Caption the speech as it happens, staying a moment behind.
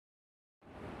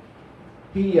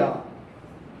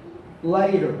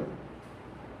Later,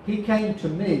 he came to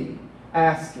me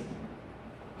asking,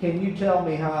 can you tell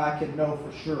me how I can know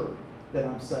for sure that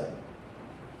I'm saved?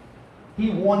 He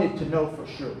wanted to know for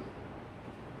sure.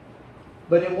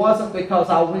 But it wasn't because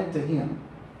I went to him.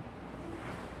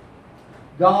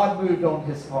 God moved on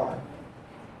his heart.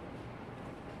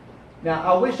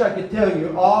 Now, I wish I could tell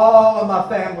you all of my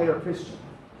family are Christian.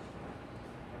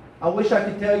 I wish I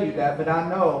could tell you that, but I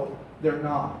know they're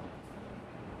not.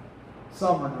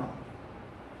 Some are not.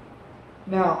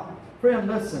 Now, friend,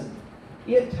 listen.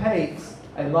 It takes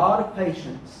a lot of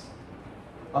patience,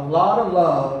 a lot of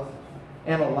love,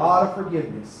 and a lot of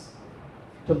forgiveness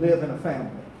to live in a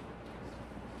family.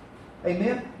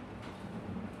 Amen?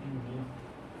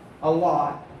 A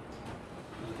lot.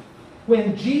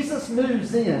 When Jesus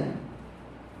moves in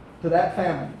to that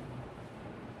family,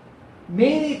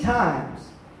 many times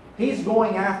he's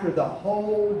going after the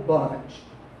whole bunch.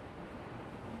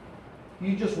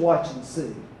 You just watch and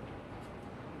see.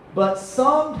 But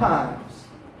sometimes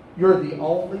you're the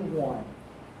only one.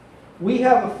 We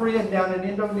have a friend down in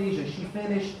Indonesia. She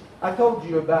finished, I told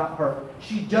you about her.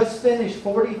 She just finished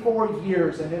 44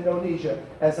 years in Indonesia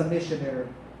as a missionary.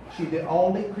 She's the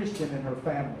only Christian in her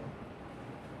family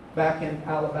back in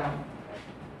Alabama.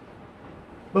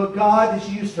 But God has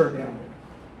used her down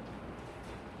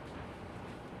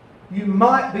there. You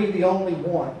might be the only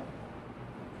one.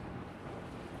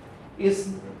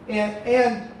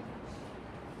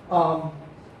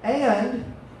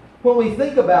 And when we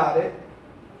think about it,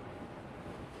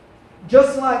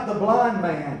 just like the blind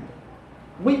man,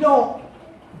 we don't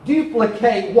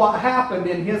duplicate what happened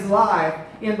in his life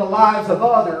in the lives of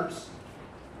others.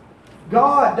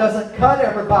 God doesn't cut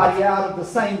everybody out of the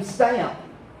same stamp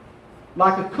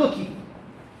like a cookie.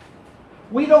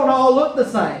 We don't all look the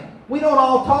same. We don't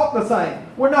all talk the same.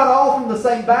 We're not all from the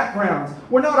same backgrounds.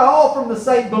 We're not all from the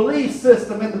same belief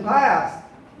system in the past.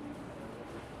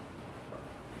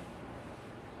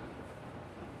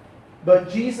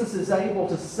 But Jesus is able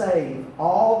to save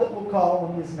all that will call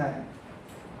on his name.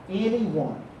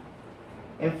 Anyone.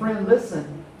 And friend,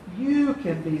 listen, you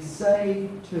can be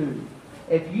saved too.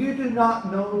 If you do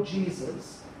not know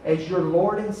Jesus as your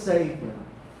Lord and Savior,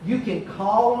 you can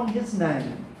call on his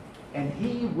name and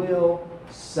he will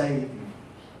save you.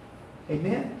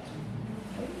 Amen?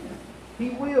 Amen. He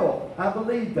will. I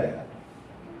believe that.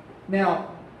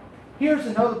 Now, here's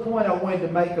another point I wanted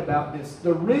to make about this.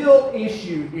 The real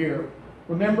issue here,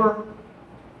 remember?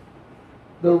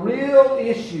 The real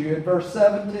issue in verse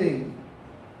 17.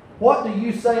 What do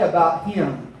you say about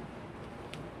him?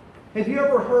 Have you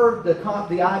ever heard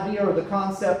the idea or the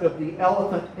concept of the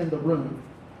elephant in the room?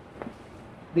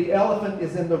 The elephant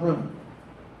is in the room.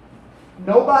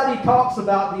 Nobody talks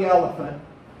about the elephant,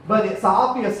 but it's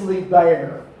obviously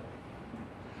there.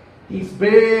 He's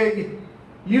big.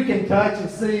 You can touch and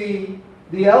see.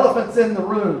 The elephant's in the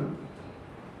room.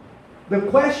 The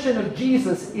question of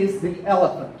Jesus is the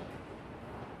elephant.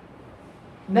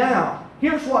 Now,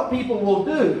 here's what people will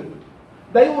do.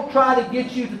 They will try to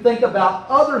get you to think about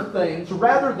other things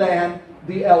rather than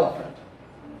the elephant.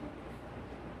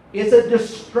 It's a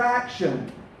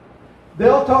distraction.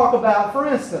 They'll talk about, for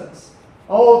instance,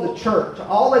 the church.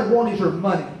 All they want is your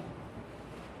money.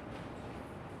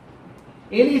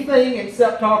 Anything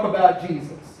except talk about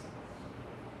Jesus.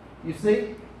 You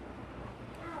see?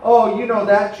 Oh, you know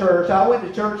that church. I went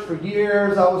to church for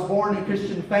years. I was born in a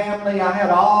Christian family. I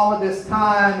had all of this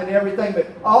time and everything. But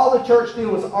all the church did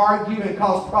was argue and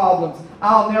cause problems.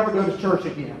 I'll never go to church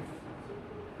again.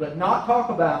 But not talk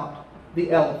about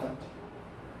the elephant.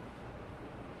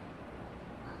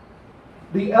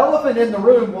 The elephant in the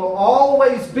room will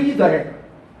always be there.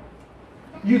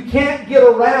 You can't get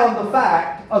around the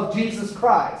fact of Jesus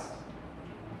Christ.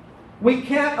 We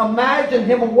can't imagine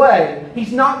him away.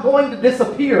 He's not going to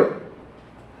disappear.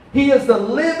 He is the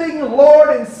living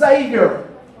Lord and Savior.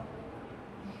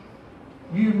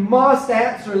 You must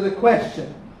answer the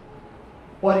question,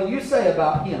 what do you say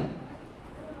about him?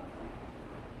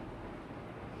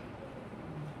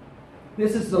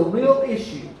 This is the real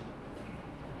issue.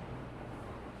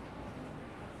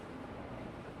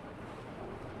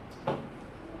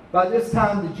 By this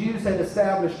time, the Jews had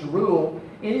established a rule.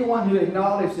 Anyone who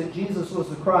acknowledged that Jesus was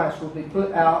the Christ would be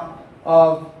put out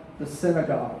of the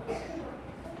synagogue.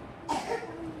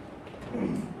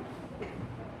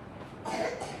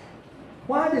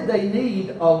 Why did they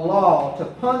need a law to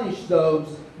punish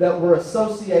those that were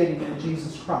associated with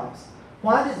Jesus Christ?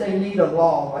 Why did they need a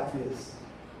law like this?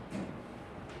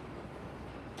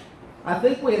 I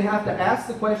think we'd have to ask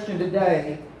the question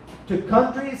today to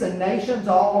countries and nations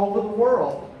all over the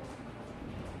world.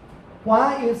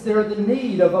 Why is there the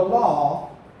need of a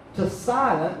law to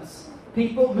silence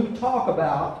people who talk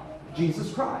about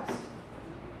Jesus Christ?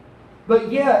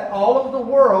 But yet, all over the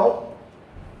world,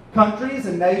 countries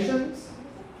and nations,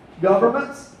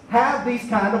 governments, have these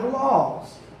kind of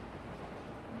laws.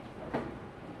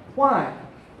 Why?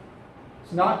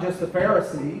 It's not just the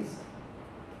Pharisees.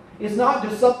 It's not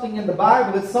just something in the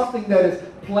Bible. It's something that has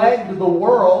plagued the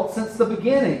world since the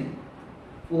beginning.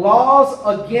 Laws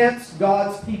against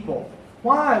God's people.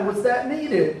 Why was that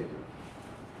needed?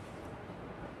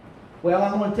 Well,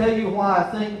 I'm going to tell you why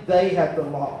I think they had the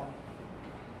law.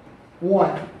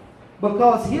 One,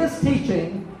 because his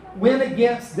teaching went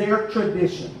against their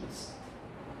traditions.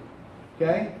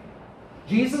 Okay?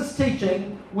 Jesus'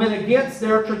 teaching went against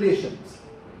their traditions.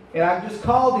 And I've just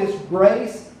called this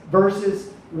grace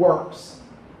versus works.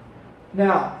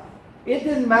 Now, it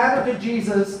didn't matter to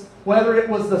Jesus whether it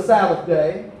was the Sabbath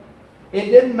day. It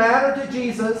didn't matter to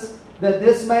Jesus that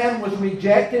this man was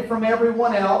rejected from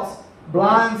everyone else,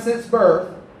 blind since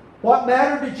birth. What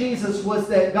mattered to Jesus was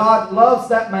that God loves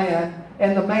that man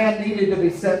and the man needed to be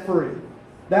set free.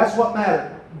 That's what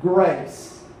mattered.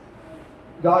 Grace.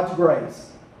 God's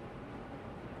grace.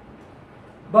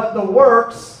 But the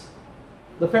works,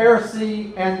 the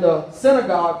Pharisee and the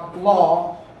synagogue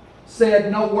law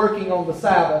said no working on the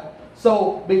Sabbath.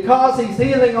 So because he's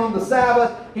healing on the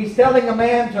Sabbath, he's telling a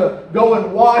man to go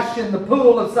and wash in the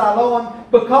pool of Siloam.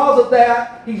 Because of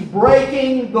that, he's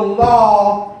breaking the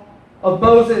law of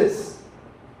Moses.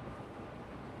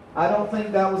 I don't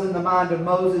think that was in the mind of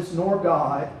Moses nor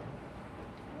God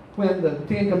when the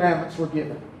Ten Commandments were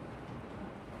given.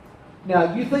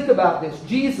 Now, you think about this.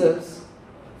 Jesus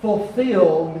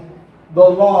fulfilled the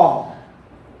law.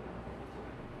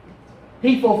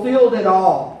 He fulfilled it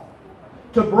all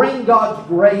to bring God's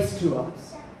grace to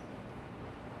us.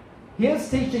 His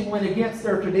teaching went against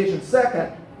their tradition.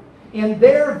 Second, in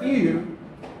their view,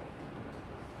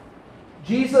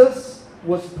 Jesus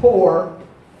was poor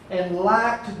and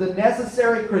lacked the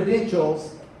necessary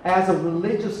credentials as a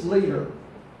religious leader.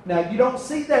 Now, you don't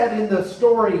see that in the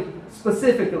story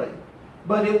specifically,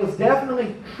 but it was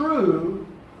definitely true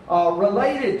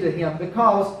related to him,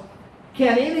 because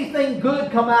can anything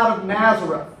good come out of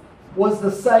Nazareth was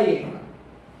the saying.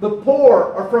 The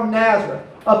poor are from Nazareth,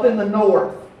 up in the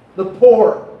north. The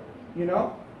poor, you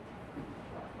know.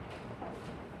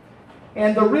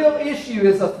 And the real issue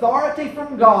is authority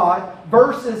from God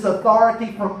versus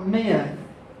authority from men.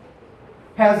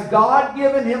 Has God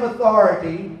given him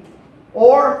authority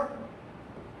or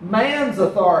man's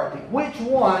authority? Which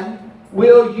one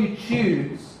will you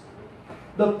choose?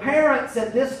 The parents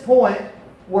at this point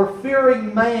were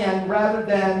fearing man rather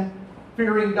than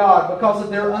fearing God because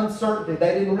of their uncertainty.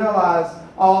 They didn't realize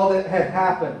all that had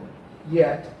happened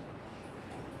yet.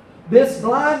 This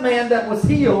blind man that was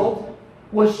healed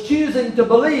was choosing to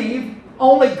believe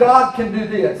only God can do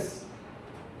this.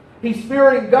 He's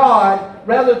fearing God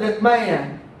rather than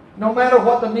man. No matter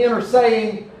what the men are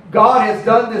saying, God has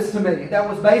done this to me. That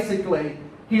was basically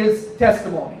his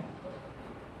testimony.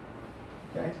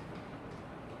 Okay?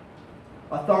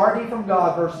 Authority from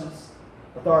God versus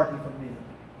authority from men.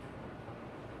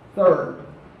 Third,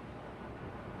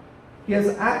 his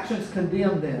actions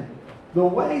condemned them. The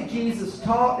way Jesus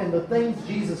taught and the things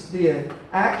Jesus did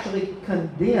actually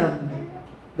condemned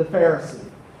the Pharisee.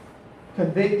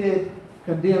 Condemned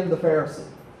the Pharisee.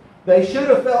 They should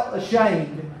have felt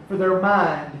ashamed for their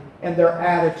mind and their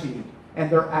attitude and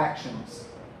their actions.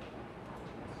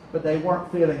 But they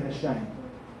weren't feeling ashamed.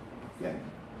 Okay.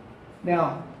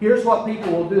 Now, here's what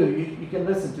people will do. You can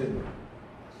listen to me.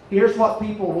 Here's what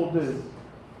people will do.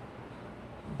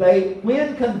 They,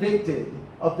 when convicted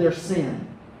of their sin,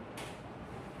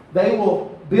 they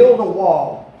will build a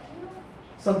wall.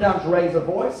 Sometimes raise a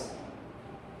voice.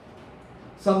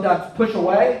 Sometimes push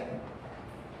away.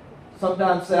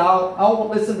 Sometimes say, I won't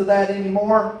listen to that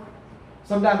anymore.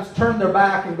 Sometimes turn their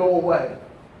back and go away.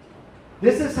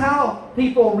 This is how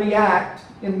people react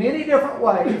in many different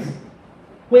ways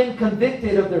when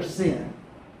convicted of their sin.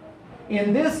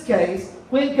 In this case,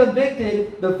 when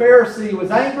convicted, the Pharisee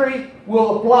was angry.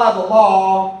 We'll apply the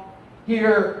law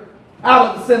here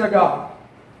out of the synagogue.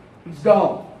 He's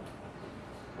gone.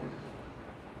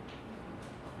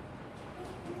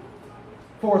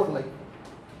 Fourthly,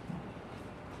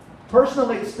 personal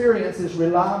experience is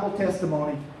reliable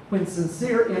testimony when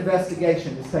sincere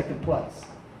investigation is taking place.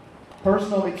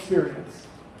 Personal experience.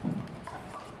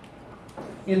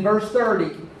 In verse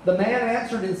 30, the man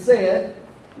answered and said,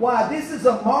 "Why, this is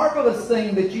a marvelous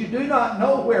thing that you do not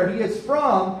know where he is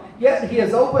from, yet he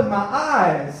has opened my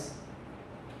eyes.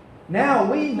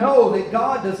 Now we know that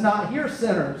God does not hear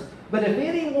sinners, But if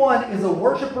anyone is a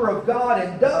worshiper of God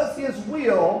and does His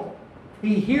will,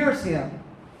 He hears him.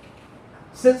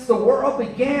 Since the world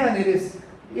began,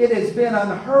 it has been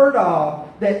unheard of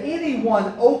that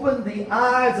anyone opened the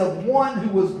eyes of one who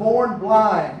was born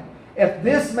blind. If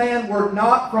this man were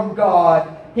not from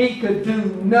God, he could do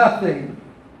nothing.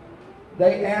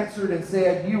 They answered and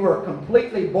said, "You are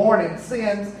completely born in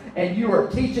sins, and you are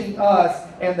teaching us."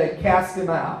 And they cast him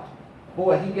out.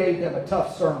 Boy, he gave them a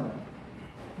tough sermon.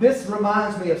 This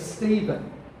reminds me of Stephen.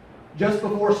 Just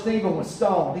before Stephen was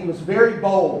stoned, he was very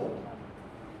bold.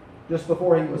 Just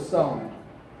before he was stoned,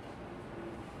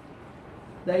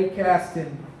 they cast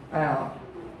him out.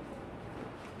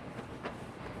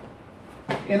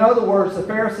 In other words, the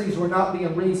Pharisees were not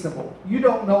being reasonable. You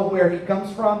don't know where he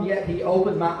comes from, yet he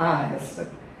opened my eyes.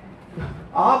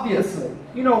 Obviously.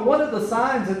 You know, one of the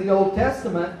signs in the Old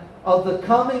Testament of the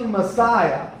coming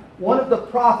Messiah, one of the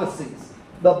prophecies,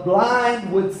 the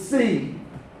blind would see.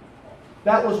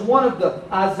 That was one of the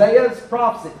Isaiah's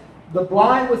prophecy. The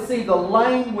blind would see, the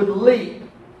lame would leap,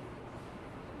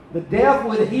 the deaf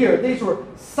would hear. These were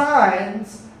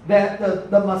signs that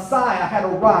the Messiah had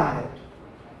arrived.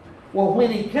 Well,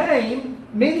 when he came,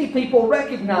 many people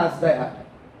recognized that.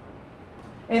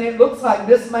 And it looks like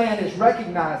this man is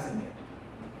recognizing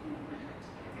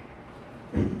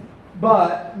it.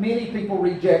 But many people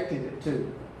rejected it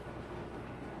too.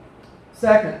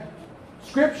 Second,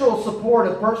 scriptural support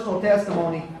of personal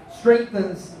testimony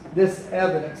strengthens this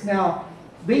evidence. Now,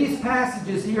 these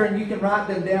passages here, and you can write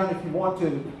them down if you want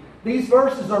to, these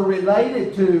verses are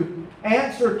related to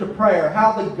answer to prayer,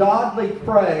 how the godly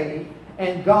pray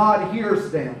and God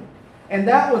hears them. And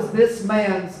that was this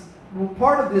man's,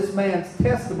 part of this man's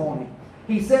testimony.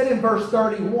 He said in verse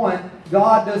 31,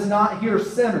 God does not hear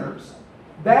sinners.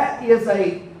 That is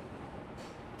a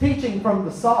teaching from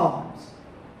the Psalms.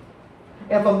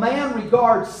 If a man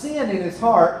regards sin in his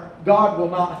heart, God will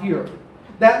not hear.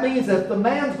 That means if the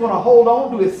man's going to hold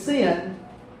on to his sin,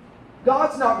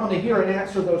 God's not going to hear and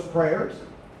answer those prayers.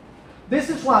 This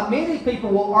is why many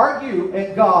people will argue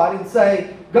at God and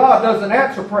say, God doesn't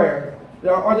answer prayer,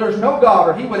 or there's no God,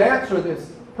 or He would answer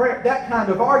this prayer, that kind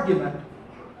of argument.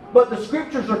 But the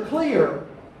Scriptures are clear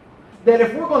that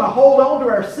if we're going to hold on to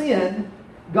our sin,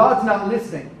 God's not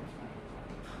listening.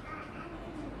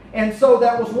 And so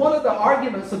that was one of the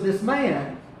arguments of this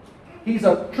man. He's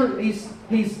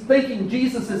thinking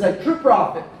Jesus is a true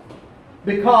prophet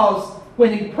because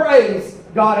when he prays,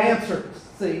 God answers.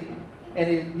 See,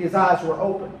 and his eyes were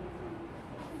open.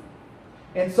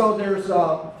 And so there's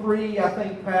three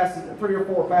or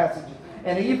four passages,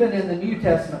 and even in the New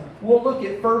Testament, we'll look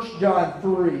at 1 John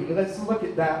 3. Let's look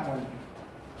at that one.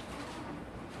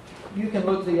 You can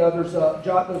look the others up,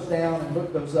 jot those down, and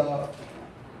look those up.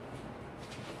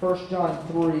 1 John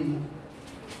 3.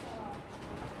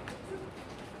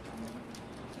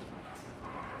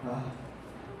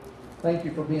 Thank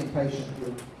you for being patient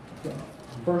here.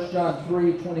 1 John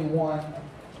 3:21.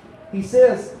 He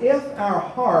says, if our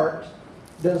heart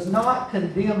does not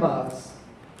condemn us,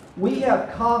 we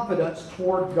have confidence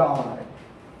toward God,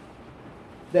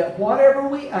 that whatever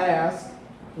we ask,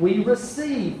 we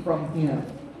receive from Him,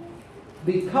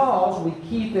 because we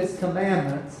keep His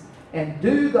commandments and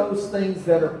do those things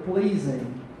that are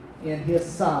pleasing in His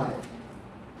sight.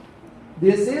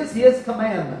 This is His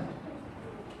commandment,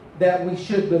 that we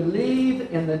should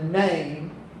believe in the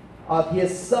name of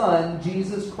His Son,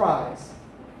 Jesus Christ,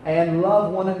 and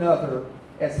love one another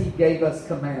as He gave us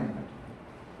commandment.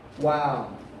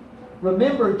 Wow.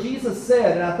 Remember, Jesus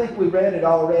said, and I think we read it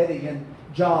already in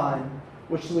John,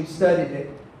 which we studied it.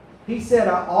 He said,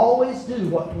 I always do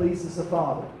what pleases the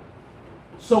Father.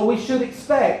 So we should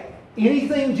expect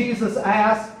anything Jesus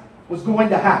asked was going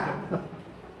to happen.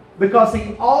 Because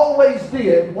He always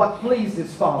did what pleased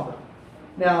His Father.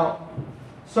 Now,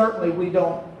 certainly we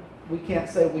can't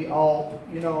say we all,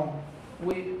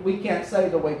 we can't say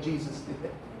the way Jesus did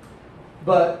it.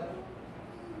 But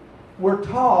we're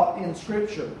taught in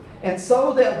Scripture. And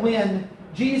so that when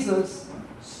Jesus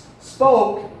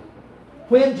spoke,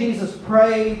 when Jesus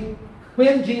prayed,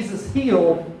 when Jesus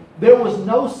healed, there was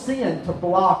no sin to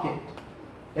block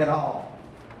it at all.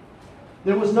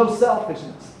 There was no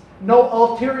selfishness, no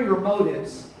ulterior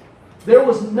motives. There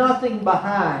was nothing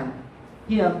behind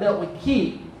Him that would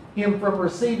keep Him from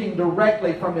receiving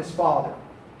directly from His Father.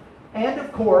 And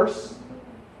of course,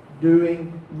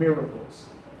 doing miracles.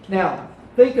 Now,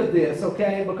 think of this,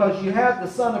 okay? Because you have the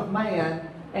Son of Man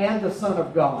and the Son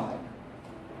of God.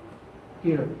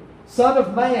 Here. Son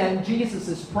of Man, Jesus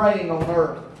is praying on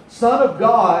earth. Son of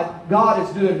God, God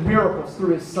is doing miracles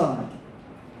through His Son.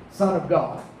 Son of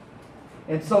God.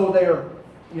 And so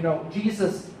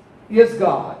Jesus is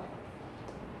God.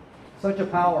 Such a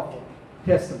powerful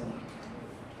testimony.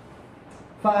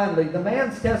 Finally, the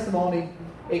man's testimony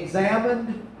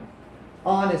examined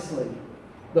honestly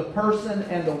the person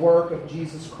and the work of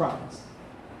Jesus Christ.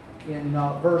 In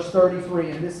verse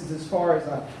 33, and this is as far as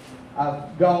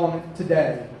I've gone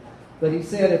today. But he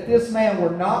said, if this man were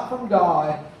not from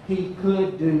God, he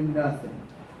could do nothing.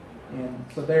 And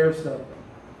so there's the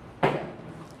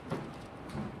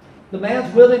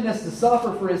man's willingness to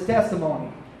suffer for his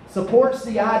testimony supports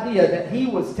the idea that he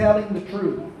was telling the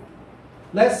truth.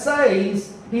 Let's say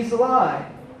he's lying.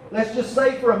 Let's just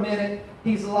say for a minute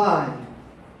he's lying.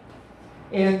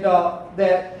 And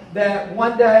that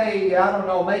one day, I don't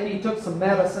know, maybe he took some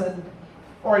medicine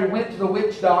or he went to the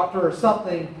witch doctor or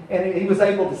something and he was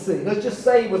able to see. Let's just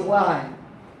say he was lying.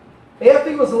 If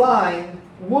he was lying,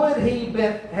 would he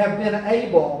have been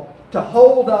able to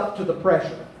hold up to the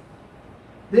pressure?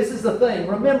 This is the thing.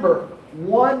 Remember,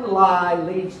 one lie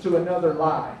leads to another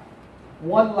lie.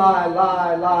 One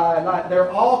lie.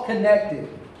 They're all connected.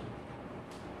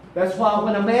 That's why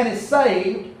when a man is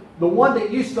saved, the one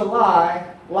that used to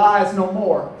lie, lies no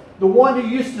more. The one who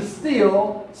used to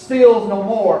steal, steals no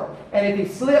more. And if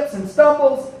he slips and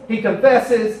stumbles, he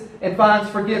confesses and finds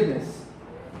forgiveness.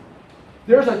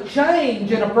 There's a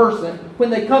change in a person when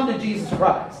they come to Jesus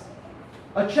Christ.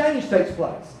 A change takes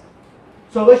place.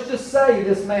 So let's just say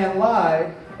this man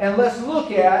lied, and let's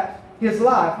look at his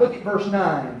life. Look at verse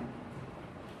 9.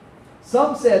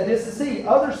 Some said, this is he.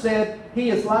 Others said,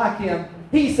 he is like him.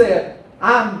 He said,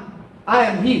 I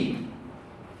am he.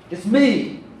 It's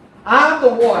me. I'm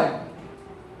the one.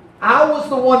 I was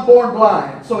the one born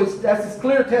blind. So that's his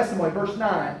clear testimony. Verse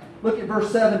 9. Look at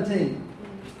verse 17.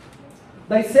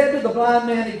 They said to the blind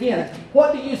man again,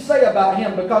 what do you say about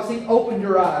him because he opened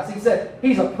your eyes? He said,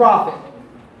 he's a prophet.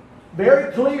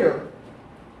 Very clear.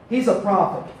 He's a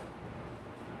prophet.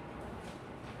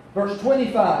 Verse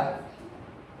 25.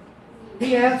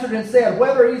 He answered and said,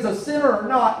 whether he's a sinner or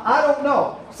not, I don't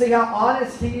know. See how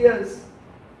honest he is?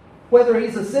 Whether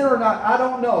he's a sinner or not, I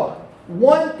don't know.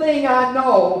 One thing I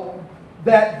know,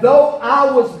 that though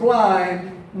I was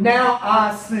blind, now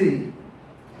I see.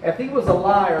 If he was a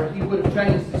liar, he would have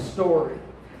changed his story.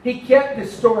 He kept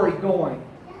his story going.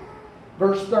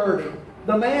 Verse 30.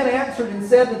 The man answered and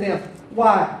said to them,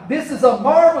 why, this is a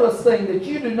marvelous thing that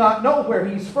you do not know where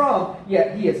he's from,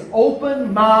 yet he has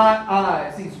opened my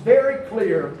eyes. He's very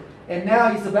clear. And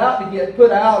now he's about to get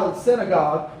put out of the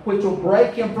synagogue, which will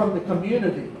break him from the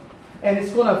community. And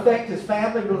it's going to affect his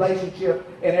family relationship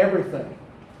and everything.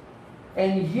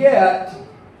 And yet,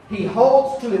 he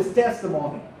holds to his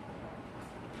testimony.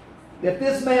 If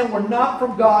this man were not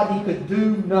from God, he could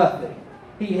do nothing.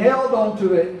 He held on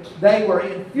to it. They were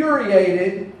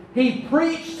infuriated. He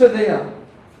preached to them.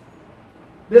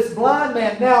 This blind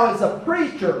man now is a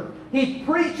preacher. He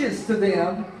preaches to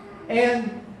them,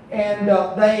 and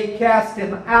they cast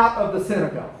him out of the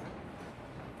synagogue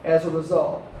as a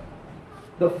result.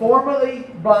 The formerly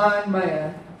blind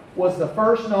man was the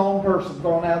first known person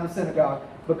thrown out of the synagogue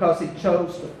because he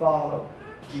chose to follow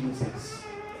Jesus.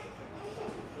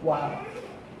 Wow.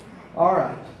 All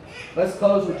right. Let's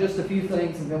close with just a few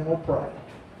things and then we'll pray.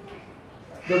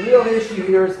 The real issue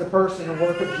here is the person and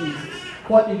work of Jesus.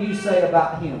 What do you say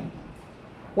about him?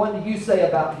 What do you say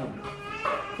about him?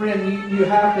 Friend, you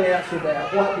have to answer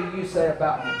that. What do you say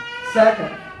about him?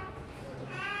 Second,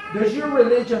 does your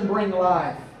religion bring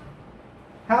life?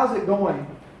 How's it going?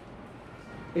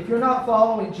 If you're not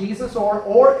following Jesus,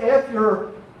 or if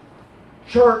your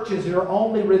church is your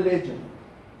only religion,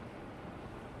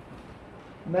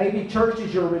 maybe church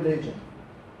is your religion.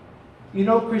 You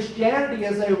know, Christianity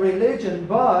is a religion,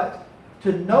 but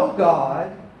to know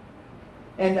God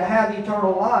and to have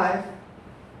eternal life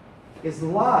is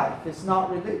life. It's not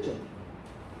religion.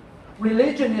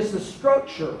 Religion is the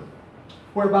structure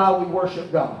whereby we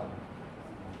worship God.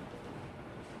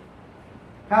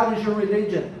 How does your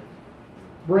religion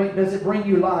does it bring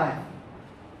you life?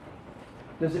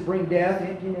 Does it bring death,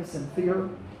 emptiness, and fear?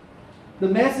 The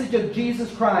message of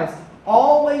Jesus Christ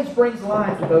always brings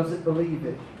life to those that believe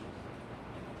it.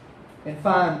 And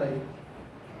finally,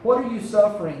 what are you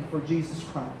suffering for Jesus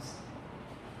Christ?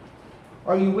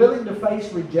 Are you willing to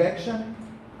face rejection,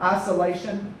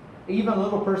 isolation, even a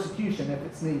little persecution if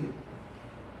it's needed?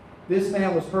 This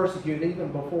man was persecuted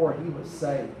even before he was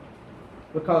saved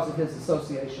because of his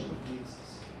association with Jesus.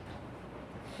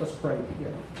 Let's pray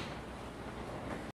together.